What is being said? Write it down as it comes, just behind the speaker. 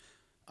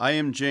I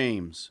am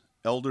James,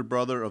 elder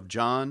brother of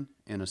John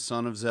and a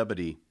son of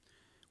Zebedee.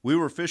 We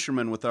were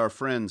fishermen with our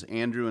friends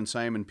Andrew and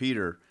Simon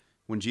Peter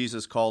when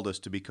Jesus called us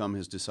to become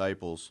his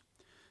disciples.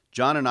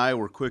 John and I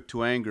were quick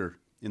to anger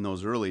in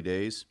those early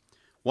days.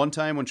 One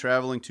time when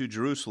traveling to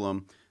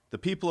Jerusalem, the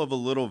people of a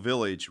little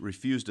village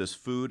refused us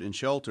food and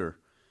shelter.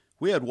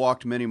 We had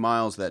walked many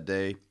miles that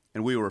day,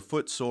 and we were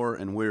footsore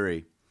and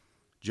weary.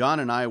 John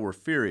and I were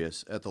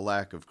furious at the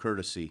lack of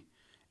courtesy.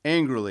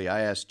 Angrily, I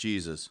asked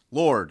Jesus,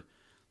 "Lord,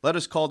 let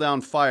us call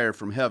down fire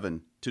from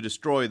heaven to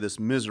destroy this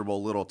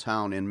miserable little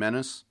town in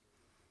menace."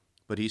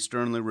 But he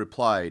sternly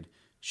replied,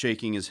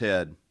 shaking his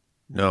head,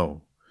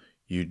 "No,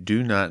 you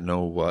do not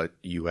know what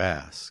you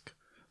ask.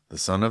 The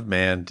Son of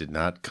Man did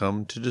not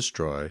come to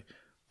destroy,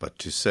 but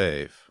to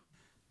save."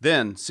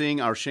 Then,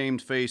 seeing our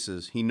shamed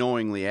faces, he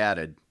knowingly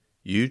added,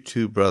 "You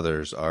two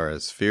brothers are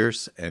as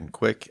fierce and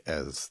quick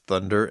as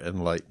thunder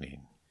and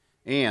lightning."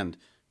 And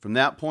from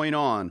that point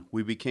on,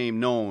 we became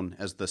known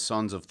as the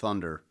Sons of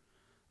Thunder.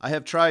 I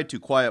have tried to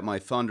quiet my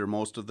thunder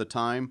most of the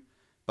time,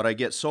 but I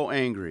get so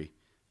angry,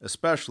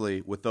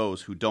 especially with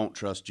those who don't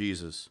trust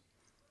Jesus.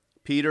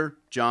 Peter,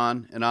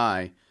 John, and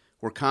I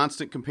were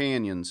constant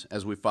companions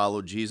as we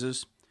followed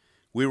Jesus.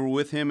 We were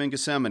with him in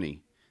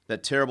Gethsemane,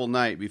 that terrible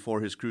night before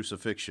his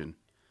crucifixion.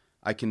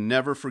 I can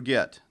never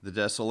forget the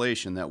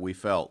desolation that we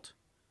felt.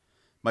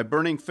 My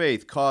burning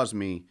faith caused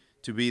me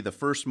to be the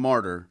first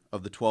martyr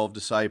of the 12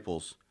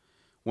 disciples.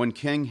 When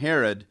King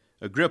Herod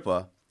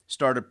Agrippa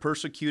started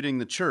persecuting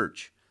the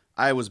church,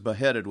 I was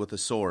beheaded with a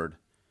sword.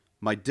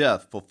 My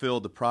death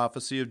fulfilled the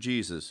prophecy of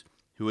Jesus,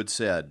 who had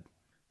said,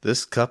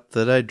 "This cup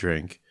that I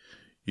drink,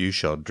 you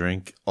shall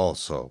drink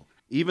also."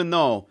 Even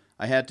though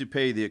I had to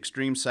pay the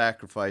extreme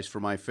sacrifice for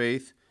my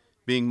faith,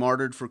 being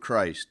martyred for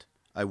Christ,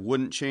 I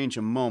wouldn't change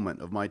a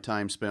moment of my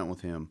time spent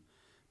with him.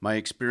 My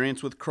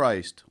experience with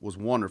Christ was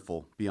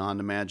wonderful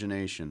beyond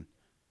imagination.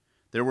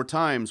 There were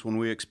times when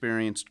we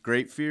experienced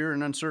great fear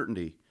and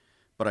uncertainty,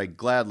 but I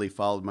gladly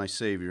followed my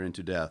Savior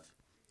into death.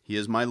 He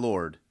is my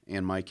Lord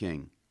and my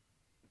King.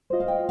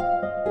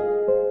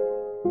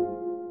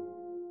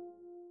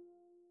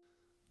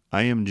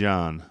 I am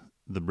John,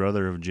 the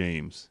brother of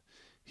James.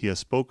 He has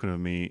spoken of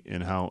me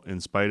and how, in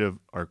spite of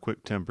our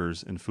quick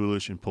tempers and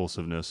foolish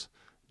impulsiveness,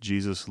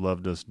 Jesus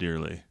loved us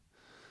dearly.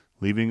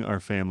 Leaving our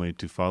family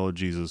to follow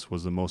Jesus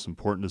was the most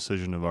important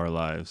decision of our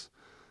lives.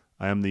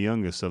 I am the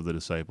youngest of the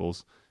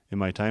disciples, and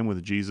my time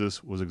with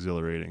Jesus was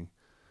exhilarating.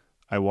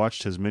 I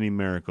watched his many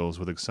miracles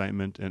with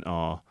excitement and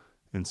awe,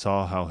 and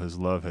saw how his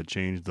love had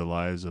changed the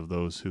lives of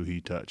those who he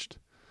touched.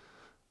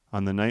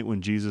 On the night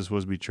when Jesus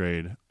was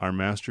betrayed, our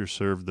Master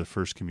served the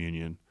first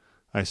communion.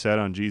 I sat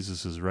on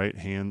Jesus'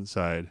 right-hand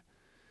side.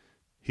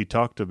 He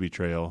talked of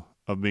betrayal,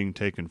 of being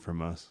taken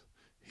from us.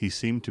 He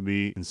seemed to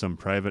be in some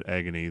private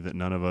agony that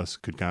none of us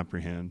could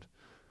comprehend.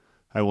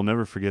 I will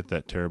never forget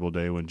that terrible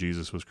day when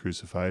Jesus was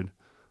crucified.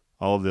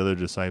 All of the other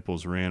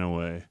disciples ran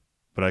away,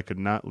 but I could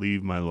not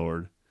leave my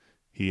Lord.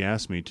 He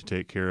asked me to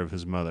take care of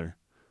his mother.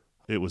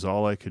 It was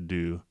all I could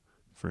do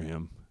for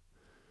him.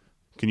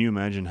 Can you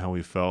imagine how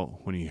he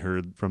felt when he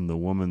heard from the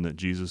woman that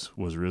Jesus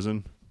was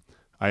risen?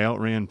 I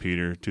outran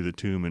Peter to the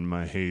tomb in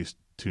my haste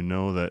to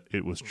know that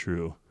it was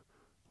true.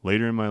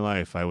 Later in my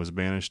life, I was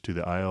banished to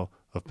the Isle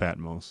of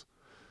Patmos.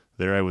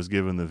 There I was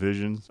given the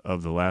visions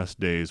of the last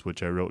days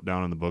which I wrote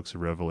down in the books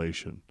of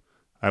Revelation.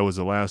 I was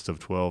the last of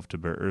 12 to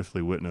bear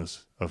earthly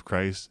witness of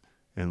Christ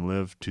and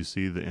live to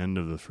see the end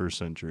of the first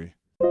century.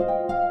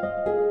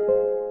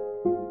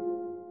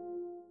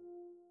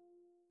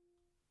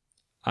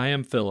 I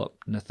am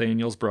Philip,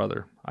 Nathanael's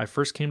brother. I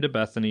first came to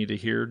Bethany to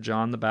hear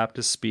John the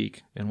Baptist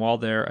speak, and while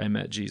there I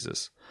met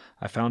Jesus.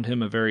 I found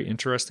him a very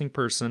interesting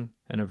person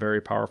and a very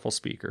powerful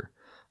speaker.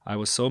 I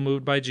was so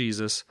moved by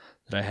Jesus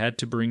that I had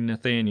to bring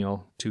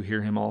Nathanael to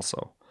hear him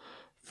also.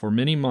 For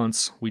many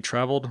months we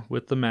traveled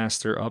with the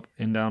Master up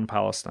and down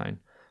Palestine.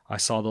 I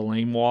saw the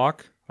lame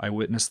walk, I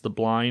witnessed the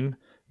blind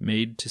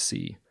made to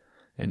see,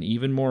 and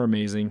even more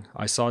amazing,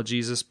 I saw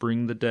Jesus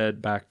bring the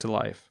dead back to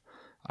life.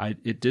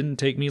 It didn't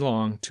take me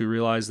long to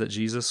realize that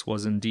Jesus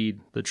was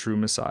indeed the true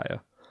Messiah,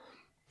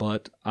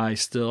 but I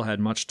still had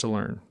much to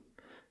learn.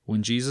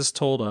 When Jesus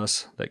told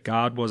us that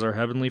God was our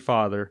Heavenly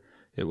Father,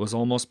 it was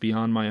almost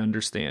beyond my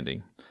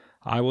understanding.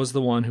 I was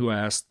the one who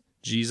asked,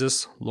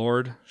 "Jesus,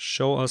 Lord,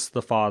 show us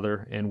the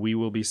Father, and we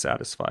will be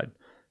satisfied."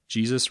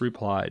 Jesus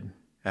replied,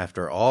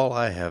 "After all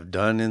I have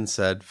done and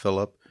said,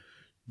 Philip,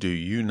 do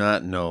you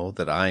not know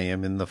that I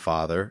am in the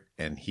Father,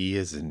 and he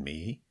is in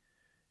me?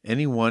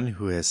 Anyone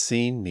who has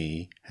seen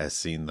me has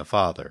seen the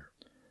Father."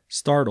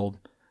 Startled,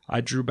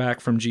 I drew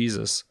back from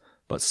Jesus,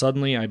 but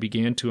suddenly I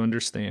began to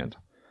understand.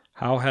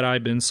 How had I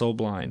been so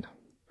blind?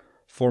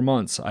 For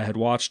months I had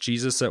watched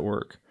Jesus at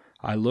work.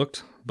 I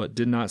looked, but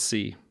did not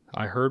see.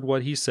 I heard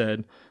what he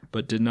said,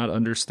 but did not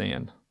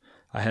understand.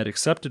 I had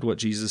accepted what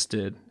Jesus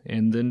did,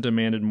 and then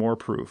demanded more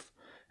proof.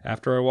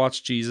 After I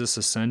watched Jesus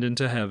ascend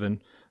into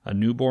heaven, a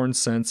newborn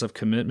sense of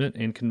commitment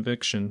and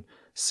conviction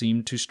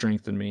seemed to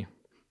strengthen me.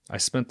 I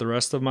spent the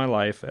rest of my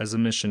life as a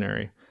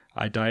missionary.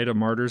 I died a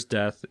martyr's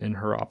death in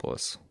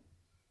Hierapolis.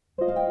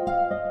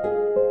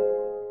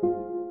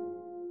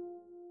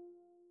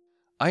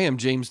 I am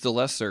James the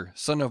Lesser,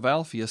 son of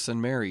Alphaeus and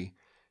Mary.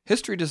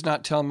 History does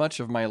not tell much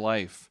of my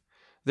life.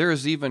 There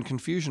is even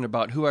confusion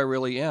about who I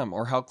really am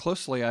or how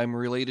closely I am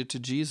related to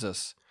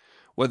Jesus.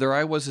 Whether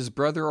I was his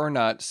brother or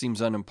not seems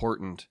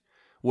unimportant.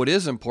 What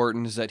is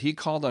important is that he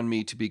called on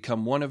me to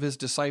become one of his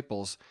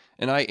disciples,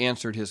 and I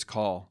answered his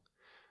call.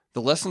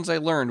 The lessons I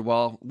learned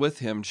while with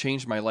him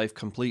changed my life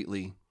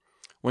completely.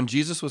 When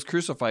Jesus was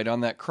crucified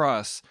on that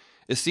cross,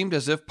 it seemed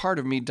as if part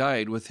of me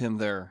died with him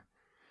there.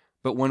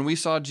 But when we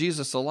saw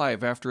Jesus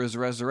alive after his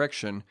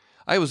resurrection,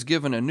 I was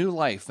given a new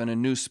life and a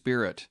new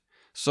spirit.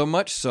 So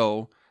much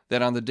so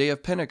that on the day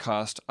of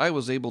Pentecost, I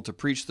was able to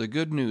preach the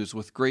good news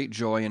with great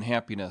joy and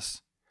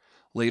happiness.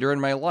 Later in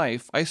my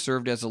life, I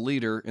served as a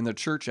leader in the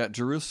church at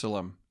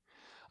Jerusalem.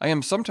 I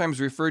am sometimes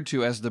referred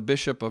to as the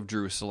Bishop of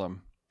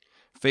Jerusalem.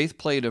 Faith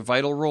played a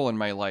vital role in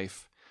my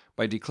life.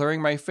 By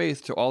declaring my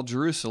faith to all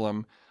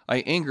Jerusalem, I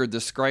angered the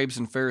scribes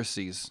and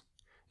Pharisees.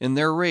 In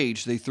their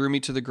rage, they threw me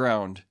to the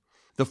ground.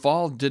 The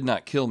fall did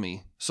not kill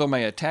me, so my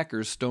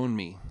attackers stoned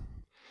me.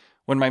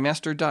 When my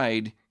master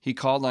died, he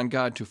called on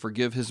God to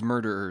forgive his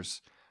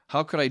murderers.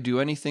 How could I do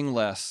anything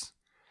less?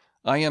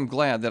 I am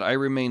glad that I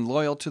remained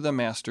loyal to the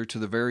Master to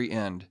the very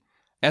end.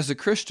 As a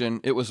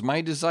Christian, it was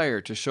my desire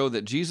to show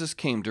that Jesus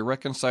came to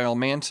reconcile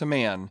man to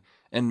man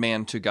and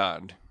man to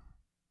God.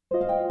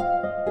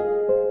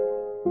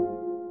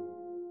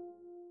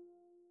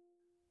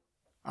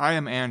 I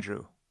am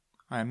Andrew.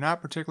 I am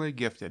not particularly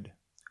gifted.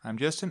 I am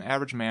just an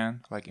average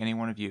man like any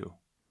one of you.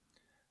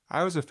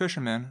 I was a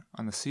fisherman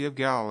on the Sea of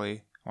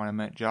Galilee when I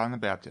met John the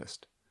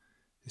Baptist.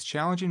 His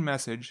challenging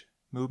message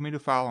moved me to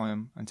follow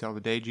him until the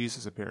day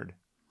Jesus appeared.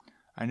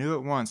 I knew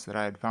at once that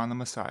I had found the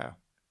Messiah.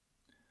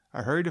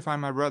 I hurried to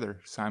find my brother,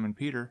 Simon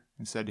Peter,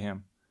 and said to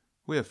him,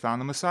 "We have found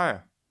the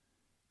Messiah."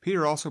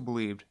 Peter also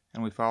believed,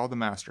 and we followed the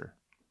Master.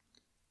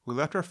 We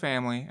left our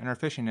family and our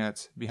fishing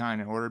nets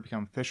behind in order to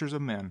become fishers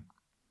of men.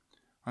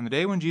 On the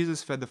day when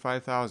Jesus fed the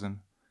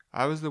 5,000,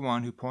 I was the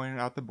one who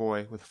pointed out the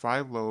boy with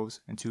 5 loaves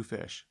and 2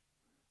 fish.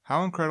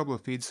 How incredible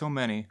to feed so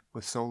many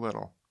with so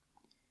little.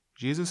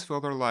 Jesus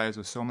filled our lives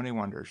with so many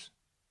wonders.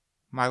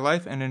 My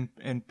life ended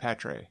in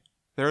Patrae.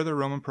 There the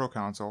Roman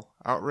proconsul,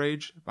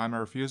 outraged by my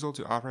refusal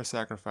to offer a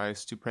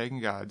sacrifice to pagan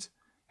gods,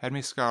 had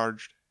me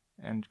scourged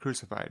and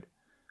crucified.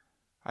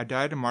 I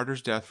died a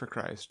martyr's death for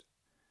Christ.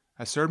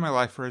 I served my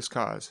life for his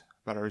cause,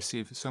 but I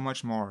received so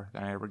much more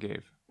than I ever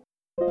gave.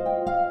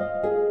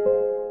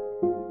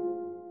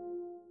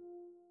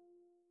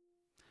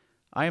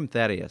 I am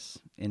Thaddeus.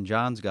 In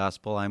John's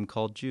Gospel, I am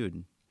called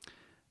Jude.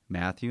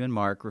 Matthew and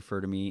Mark refer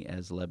to me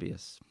as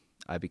Lebbeus.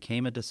 I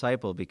became a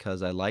disciple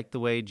because I liked the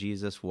way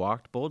Jesus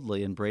walked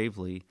boldly and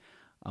bravely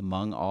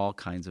among all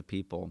kinds of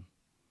people.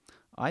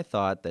 I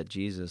thought that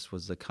Jesus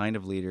was the kind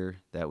of leader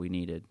that we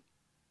needed.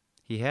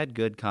 He had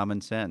good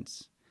common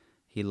sense.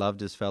 He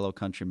loved his fellow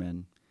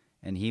countrymen,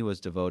 and he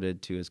was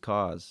devoted to his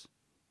cause.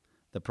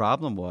 The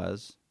problem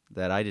was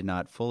that I did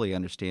not fully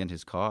understand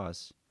his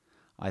cause.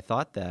 I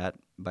thought that,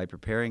 by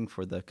preparing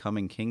for the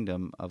coming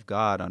kingdom of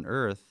God on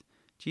earth,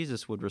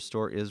 Jesus would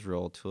restore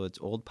Israel to its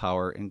old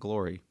power and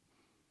glory.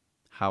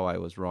 How I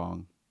was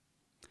wrong.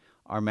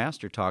 Our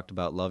Master talked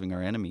about loving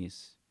our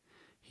enemies.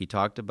 He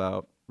talked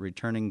about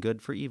returning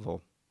good for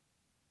evil.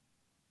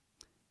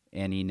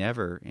 And he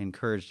never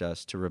encouraged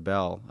us to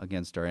rebel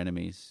against our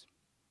enemies.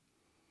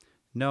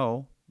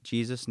 No,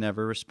 Jesus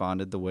never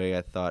responded the way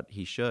I thought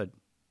he should.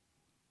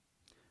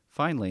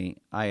 Finally,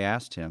 I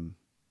asked him,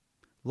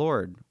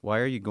 "Lord, why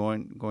are you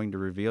going to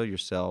reveal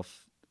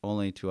yourself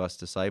only to us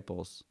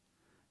disciples,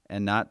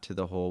 and not to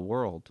the whole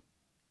world?"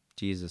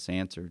 Jesus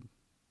answered,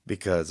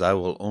 "Because I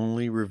will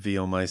only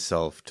reveal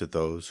myself to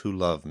those who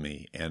love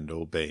me and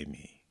obey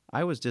me."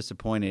 I was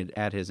disappointed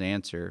at his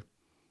answer,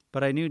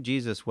 but I knew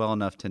Jesus well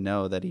enough to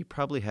know that he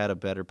probably had a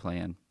better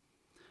plan.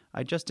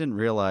 I just didn't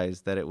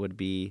realize that it would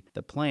be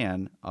the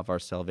plan of our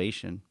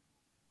salvation.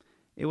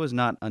 It was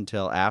not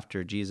until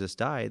after Jesus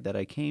died that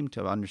I came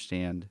to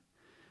understand.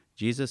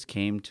 Jesus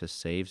came to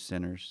save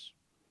sinners.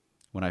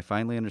 When I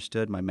finally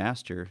understood my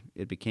Master,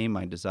 it became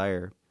my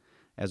desire,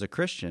 as a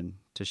Christian,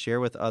 to share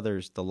with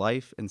others the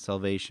life and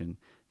salvation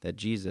that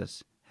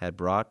Jesus had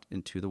brought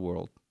into the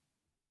world.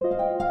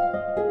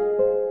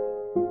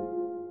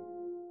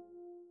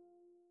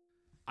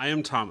 I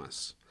am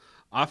Thomas.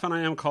 Often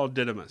I am called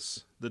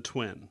Didymus, the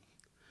twin.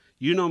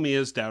 You know me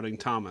as Doubting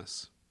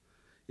Thomas.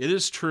 It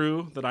is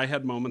true that I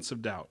had moments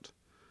of doubt,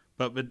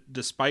 but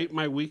despite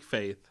my weak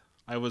faith,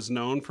 I was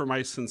known for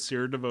my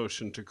sincere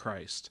devotion to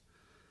Christ.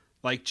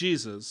 Like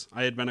Jesus,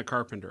 I had been a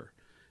carpenter,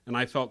 and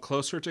I felt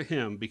closer to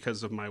him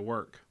because of my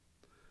work.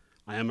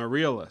 I am a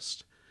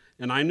realist,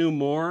 and I knew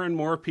more and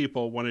more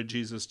people wanted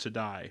Jesus to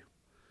die.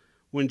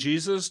 When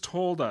Jesus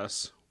told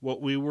us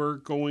what we were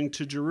going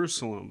to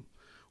Jerusalem,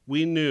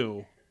 we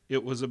knew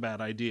it was a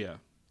bad idea.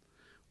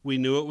 We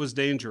knew it was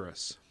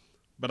dangerous,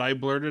 but I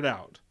blurted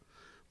out,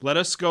 "Let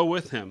us go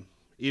with him,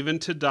 even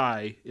to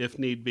die if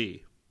need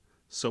be."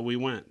 So we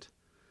went.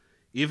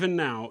 Even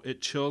now,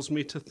 it chills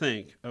me to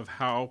think of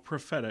how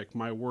prophetic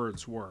my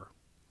words were.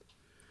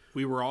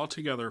 We were all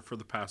together for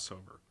the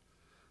Passover.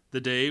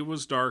 The day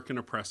was dark and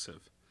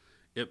oppressive.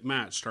 It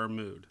matched our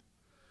mood.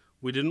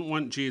 We didn't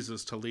want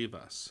Jesus to leave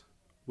us.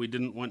 We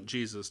didn't want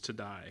Jesus to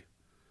die.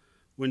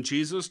 When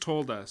Jesus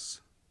told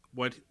us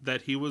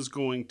that he was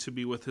going to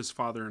be with his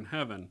Father in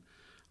heaven,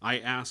 I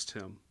asked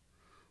him,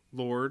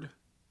 Lord,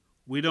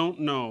 we don't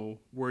know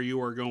where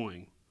you are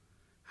going.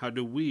 How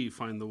do we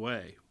find the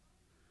way?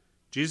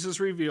 Jesus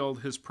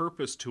revealed his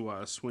purpose to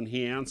us when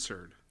he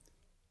answered,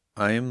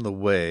 I am the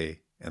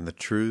way and the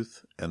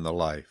truth and the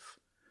life.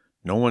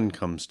 No one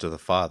comes to the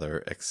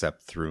Father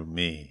except through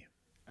me.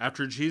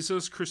 After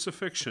Jesus'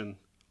 crucifixion,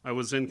 I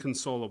was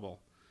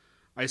inconsolable.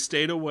 I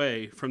stayed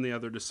away from the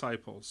other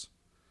disciples.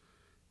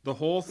 The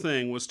whole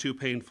thing was too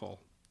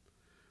painful.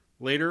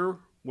 Later,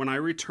 when I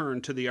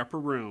returned to the upper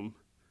room,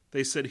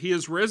 they said, He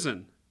is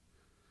risen.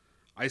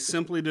 I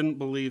simply didn't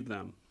believe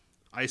them.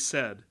 I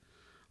said,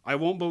 I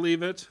won't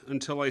believe it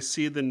until I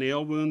see the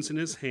nail wounds in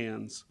his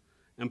hands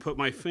and put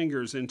my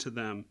fingers into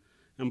them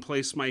and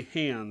place my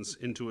hands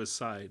into his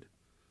side.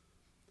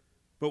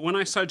 But when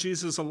I saw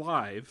Jesus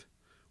alive,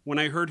 when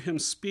I heard him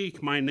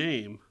speak my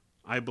name,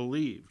 I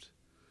believed.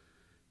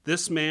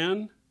 This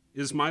man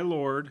is my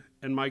Lord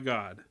and my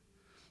God.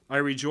 I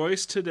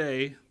rejoice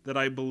today that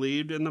I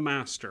believed in the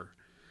Master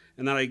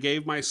and that I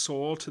gave my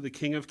soul to the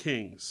King of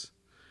Kings.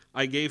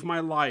 I gave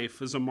my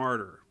life as a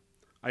martyr.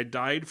 I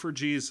died for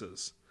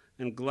Jesus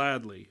and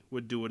gladly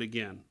would do it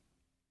again.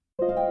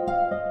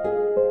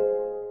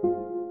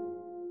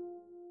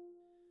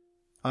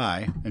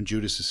 I am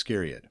Judas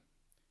Iscariot.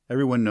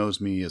 Everyone knows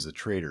me as the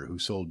traitor who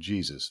sold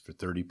Jesus for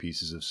 30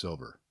 pieces of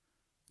silver.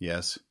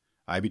 Yes,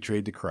 I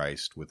betrayed the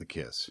Christ with a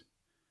kiss.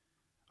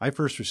 I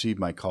first received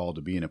my call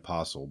to be an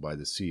apostle by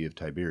the Sea of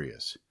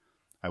Tiberias.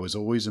 I was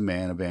always a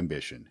man of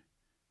ambition.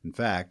 In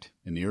fact,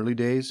 in the early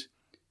days,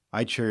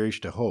 I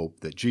cherished a hope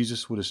that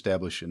Jesus would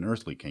establish an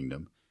earthly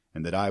kingdom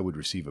and that I would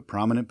receive a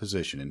prominent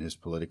position in his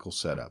political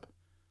setup.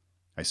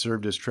 I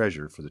served as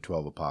treasurer for the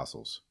 12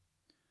 apostles.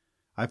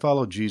 I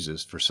followed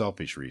Jesus for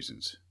selfish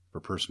reasons,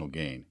 for personal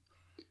gain.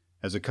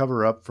 As a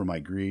cover-up for my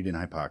greed and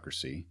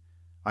hypocrisy,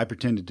 I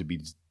pretended to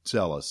be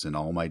zealous in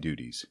all my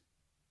duties.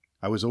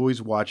 I was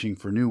always watching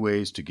for new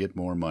ways to get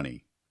more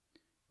money.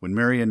 When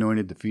Mary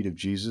anointed the feet of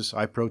Jesus,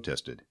 I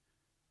protested.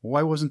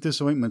 Why wasn't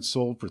this ointment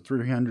sold for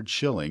 300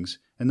 shillings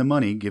and the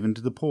money given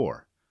to the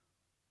poor?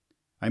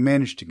 I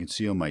managed to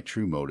conceal my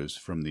true motives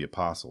from the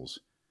apostles,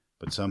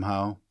 but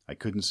somehow I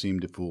couldn't seem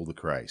to fool the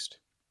Christ.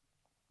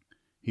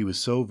 He was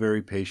so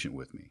very patient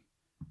with me.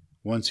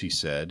 Once he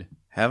said,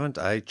 Haven't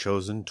I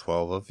chosen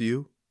 12 of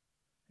you?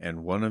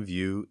 And one of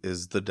you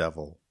is the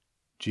devil.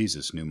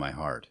 Jesus knew my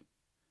heart.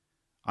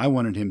 I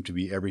wanted him to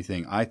be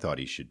everything I thought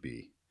he should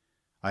be.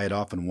 I had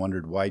often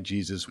wondered why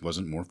Jesus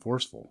wasn't more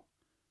forceful.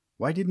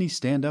 Why didn't he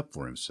stand up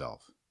for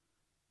himself?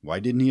 Why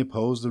didn't he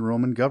oppose the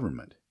Roman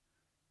government?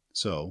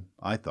 So,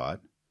 I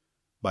thought,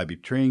 by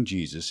betraying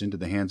Jesus into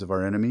the hands of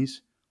our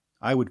enemies,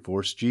 I would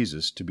force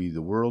Jesus to be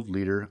the world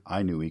leader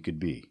I knew he could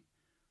be.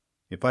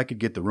 If I could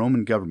get the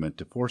Roman government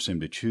to force him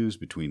to choose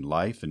between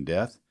life and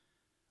death,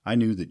 I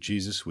knew that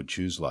Jesus would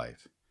choose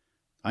life.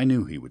 I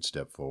knew he would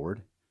step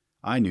forward.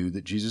 I knew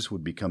that Jesus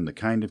would become the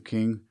kind of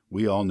king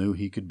we all knew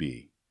he could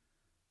be.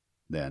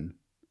 Then,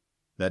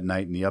 that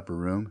night in the upper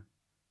room,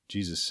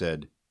 Jesus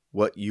said,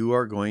 What you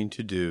are going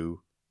to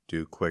do,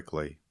 do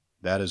quickly.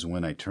 That is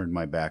when I turned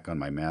my back on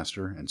my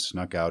master and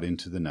snuck out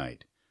into the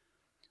night.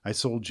 I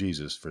sold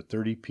Jesus for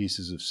 30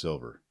 pieces of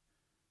silver.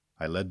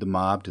 I led the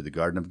mob to the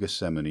Garden of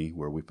Gethsemane,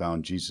 where we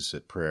found Jesus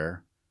at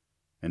prayer,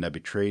 and I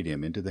betrayed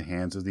him into the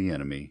hands of the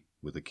enemy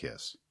with a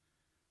kiss.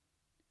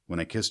 When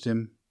I kissed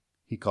him,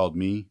 he called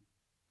me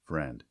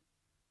friend.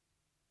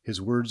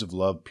 His words of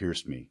love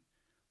pierced me.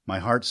 My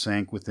heart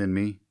sank within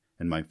me,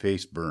 and my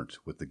face burnt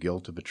with the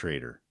guilt of a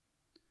traitor.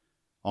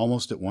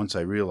 Almost at once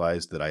I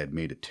realized that I had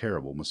made a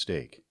terrible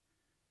mistake.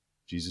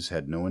 Jesus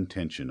had no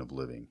intention of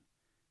living.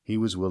 He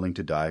was willing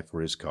to die for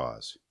his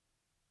cause.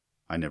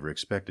 I never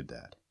expected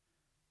that.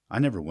 I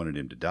never wanted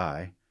him to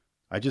die.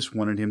 I just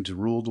wanted him to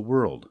rule the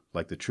world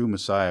like the true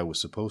Messiah was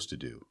supposed to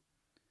do.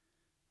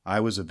 I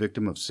was a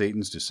victim of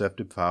Satan's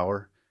deceptive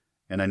power,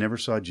 and I never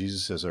saw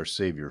Jesus as our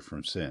Savior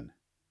from sin.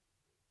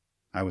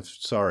 I was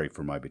sorry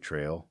for my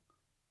betrayal,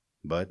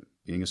 but,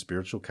 being a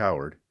spiritual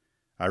coward,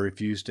 I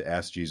refused to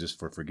ask Jesus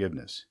for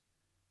forgiveness.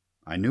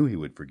 I knew he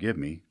would forgive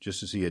me,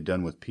 just as he had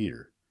done with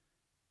Peter.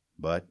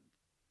 But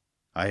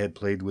I had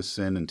played with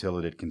sin until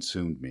it had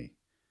consumed me,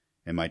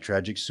 and my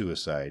tragic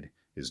suicide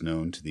is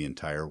known to the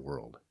entire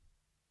world.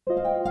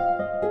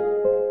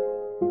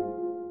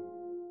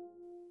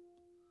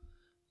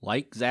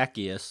 Like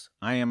Zacchaeus,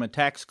 I am a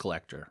tax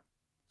collector.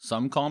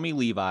 Some call me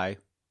Levi,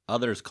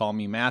 others call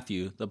me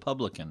Matthew the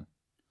publican.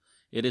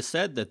 It is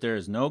said that there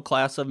is no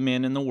class of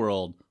men in the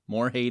world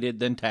more hated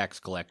than tax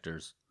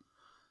collectors.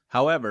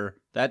 However,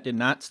 that did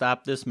not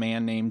stop this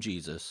man named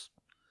Jesus.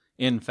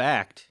 In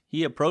fact,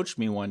 he approached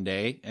me one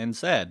day and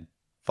said,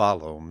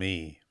 Follow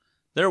me.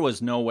 There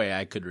was no way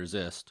I could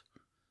resist.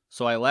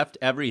 So I left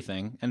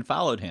everything and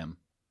followed him.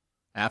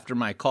 After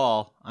my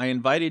call, I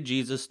invited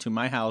Jesus to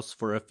my house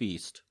for a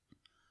feast.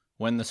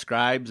 When the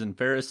scribes and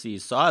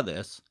Pharisees saw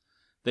this,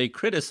 They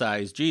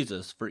criticized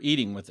Jesus for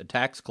eating with the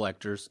tax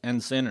collectors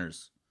and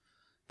sinners.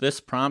 This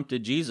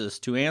prompted Jesus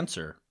to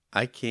answer,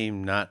 I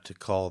came not to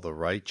call the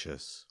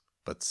righteous,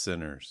 but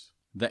sinners.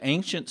 The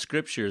ancient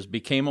scriptures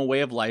became a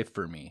way of life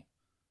for me.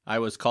 I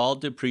was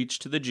called to preach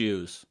to the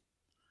Jews.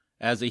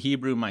 As a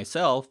Hebrew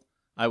myself,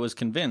 I was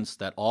convinced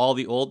that all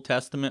the Old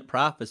Testament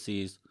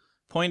prophecies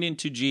pointed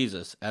to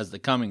Jesus as the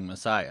coming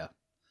Messiah.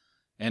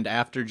 And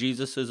after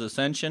Jesus'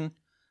 ascension,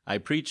 I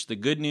preached the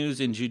good news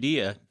in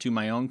Judea to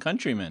my own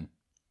countrymen.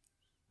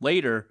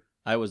 Later,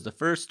 I was the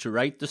first to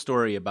write the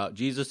story about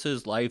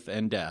Jesus' life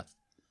and death.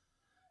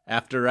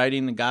 After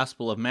writing the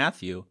Gospel of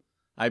Matthew,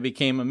 I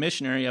became a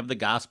missionary of the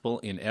gospel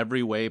in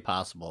every way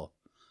possible.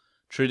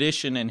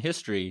 Tradition and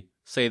history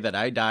say that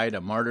I died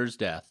a martyr's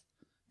death,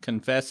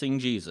 confessing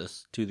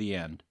Jesus to the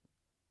end.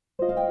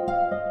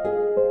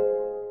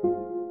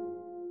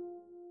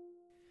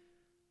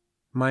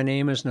 My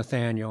name is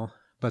Nathaniel,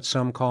 but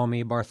some call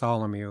me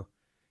Bartholomew.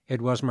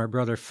 It was my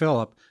brother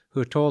Philip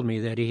who told me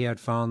that he had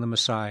found the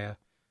Messiah,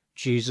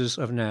 Jesus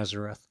of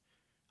Nazareth.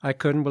 I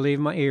couldn't believe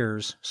my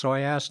ears, so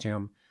I asked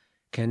him,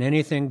 "Can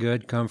anything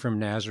good come from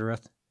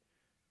Nazareth?"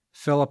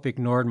 Philip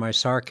ignored my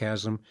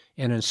sarcasm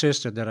and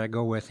insisted that I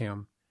go with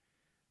him.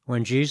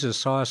 When Jesus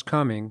saw us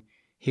coming,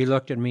 he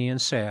looked at me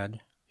and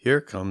said, Here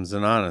comes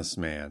an honest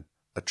man,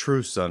 a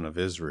true son of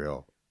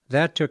Israel.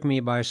 That took me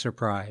by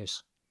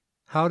surprise.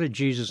 How did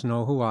Jesus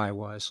know who I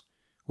was?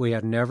 We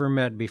had never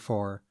met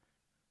before.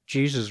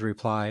 Jesus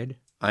replied,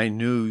 I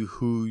knew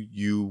who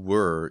you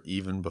were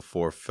even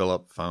before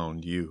Philip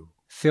found you.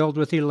 Filled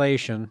with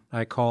elation,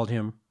 I called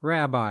him,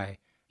 Rabbi,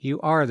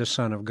 you are the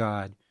Son of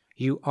God.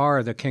 You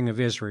are the King of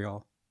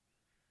Israel.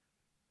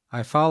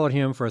 I followed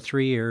him for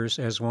 3 years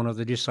as one of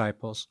the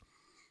disciples,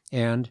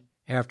 and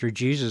after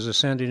Jesus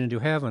ascended into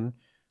heaven,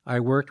 I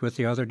worked with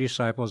the other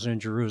disciples in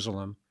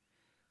Jerusalem.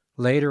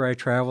 Later, I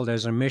traveled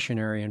as a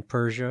missionary in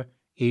Persia,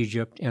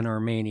 Egypt, and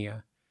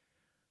Armenia.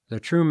 The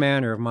true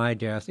manner of my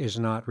death is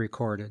not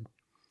recorded.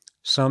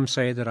 Some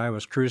say that I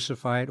was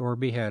crucified or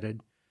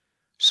beheaded.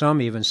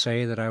 Some even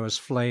say that I was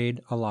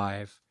flayed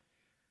alive.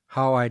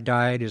 How I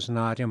died is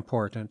not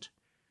important.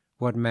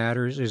 What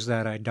matters is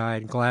that I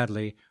died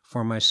gladly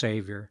for my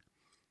Savior.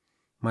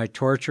 My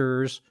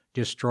torturers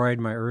destroyed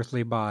my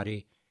earthly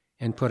body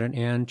and put an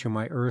end to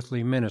my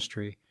earthly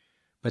ministry,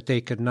 but they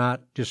could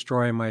not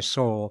destroy my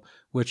soul,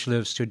 which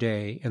lives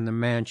today in the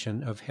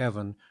mansion of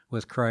heaven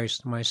with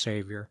Christ my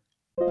Savior.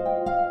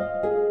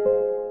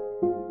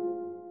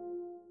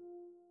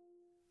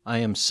 I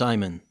am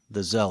Simon,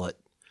 the Zealot.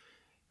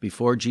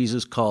 Before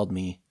Jesus called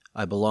me,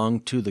 I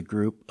belonged to the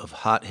group of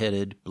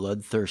hot-headed,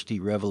 bloodthirsty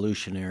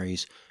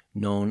revolutionaries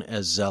known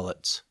as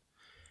Zealots.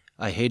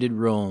 I hated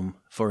Rome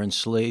for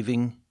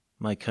enslaving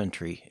my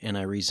country, and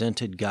I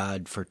resented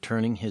God for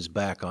turning his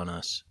back on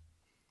us.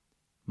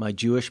 My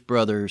Jewish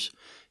brothers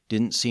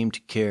didn't seem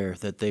to care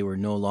that they were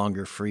no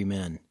longer free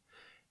men.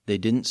 They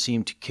didn't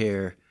seem to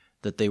care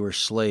that they were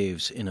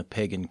slaves in a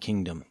pagan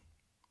kingdom.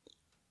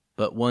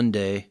 But one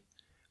day,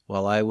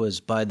 while I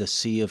was by the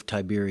Sea of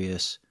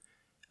Tiberias,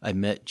 I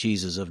met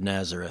Jesus of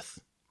Nazareth.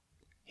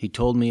 He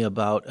told me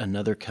about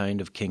another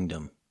kind of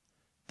kingdom,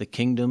 the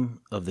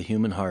kingdom of the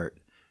human heart,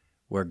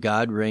 where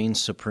God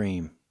reigns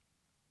supreme.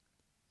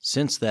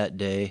 Since that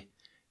day,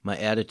 my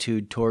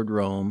attitude toward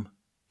Rome,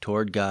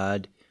 toward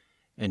God,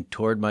 and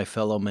toward my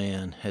fellow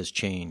man has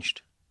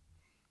changed.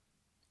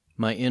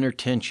 My inner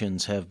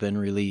tensions have been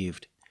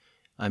relieved.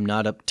 I'm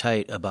not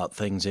uptight about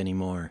things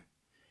anymore.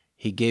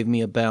 He gave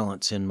me a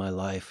balance in my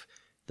life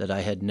that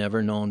I had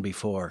never known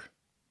before.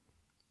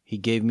 He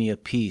gave me a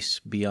peace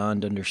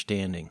beyond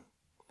understanding.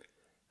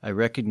 I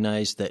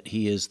recognize that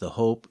he is the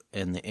hope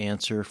and the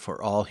answer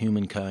for all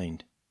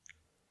humankind.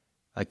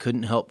 I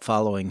couldn't help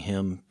following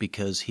him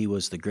because he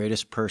was the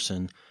greatest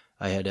person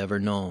I had ever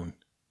known.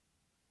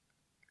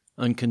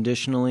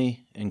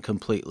 Unconditionally and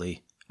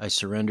completely, I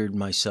surrendered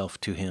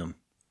myself to him.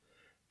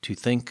 To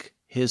think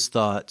his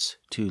thoughts,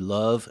 to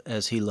love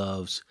as he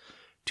loves,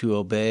 to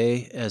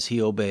obey as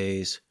he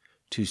obeys,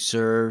 to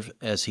serve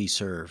as he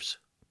serves.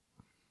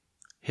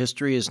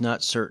 History is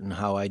not certain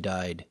how I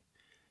died,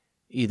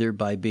 either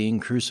by being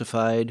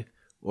crucified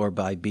or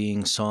by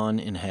being sawn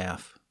in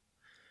half.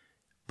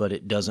 But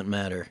it doesn't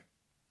matter.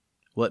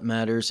 What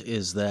matters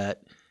is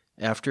that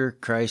after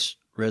Christ's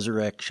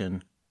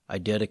resurrection, I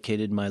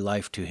dedicated my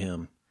life to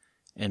him,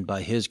 and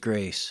by his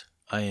grace,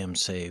 I am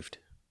saved.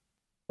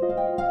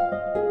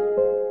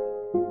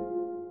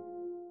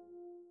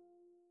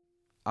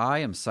 I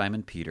am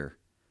Simon Peter.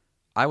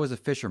 I was a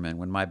fisherman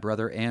when my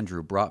brother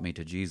Andrew brought me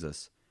to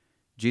Jesus.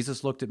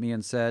 Jesus looked at me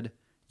and said,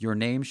 Your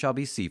name shall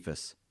be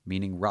Cephas,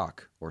 meaning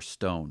rock or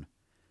stone.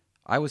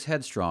 I was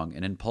headstrong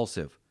and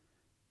impulsive.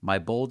 My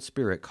bold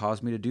spirit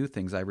caused me to do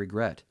things I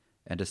regret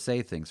and to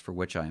say things for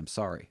which I am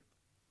sorry.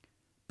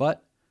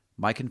 But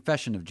my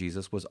confession of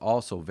Jesus was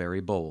also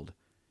very bold.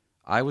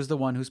 I was the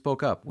one who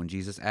spoke up when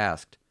Jesus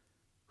asked,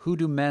 Who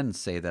do men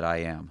say that I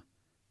am?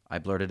 I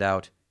blurted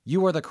out,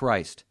 You are the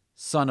Christ,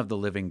 Son of the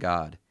living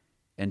God.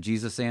 And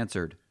Jesus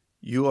answered,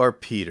 You are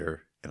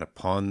Peter, and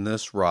upon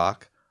this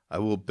rock I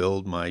will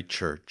build my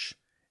church,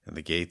 and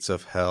the gates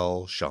of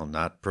hell shall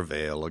not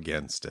prevail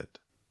against it.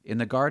 In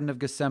the Garden of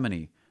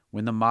Gethsemane,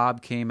 when the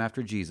mob came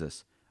after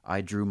Jesus,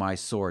 I drew my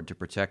sword to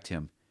protect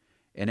him.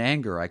 In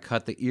anger, I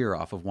cut the ear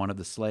off of one of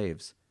the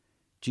slaves.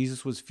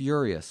 Jesus was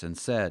furious and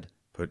said,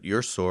 Put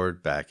your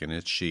sword back in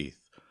its sheath,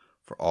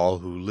 for all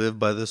who live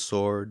by the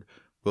sword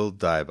will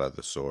die by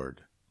the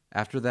sword.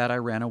 After that I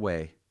ran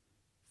away,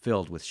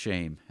 filled with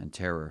shame and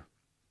terror.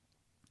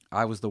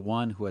 I was the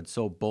one who had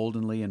so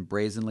boldly and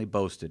brazenly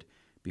boasted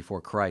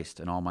before Christ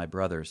and all my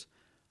brothers,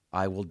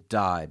 I will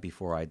die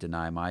before I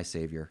deny my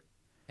Savior.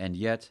 And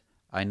yet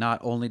I not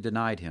only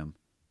denied him,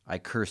 I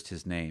cursed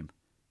his name,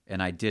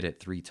 and I did it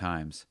 3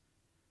 times.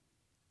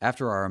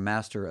 After our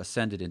Master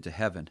ascended into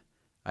heaven,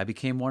 I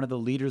became one of the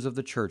leaders of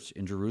the church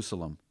in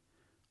Jerusalem.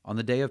 On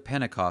the day of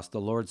Pentecost,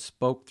 the Lord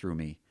spoke through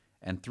me,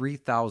 and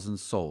 3,000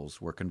 souls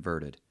were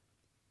converted.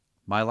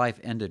 My life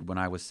ended when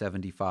I was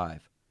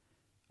 75.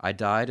 I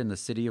died in the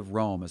city of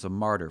Rome as a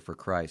martyr for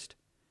Christ.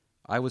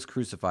 I was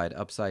crucified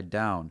upside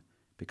down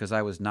because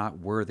I was not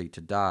worthy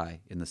to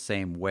die in the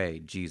same way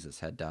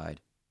Jesus had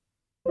died.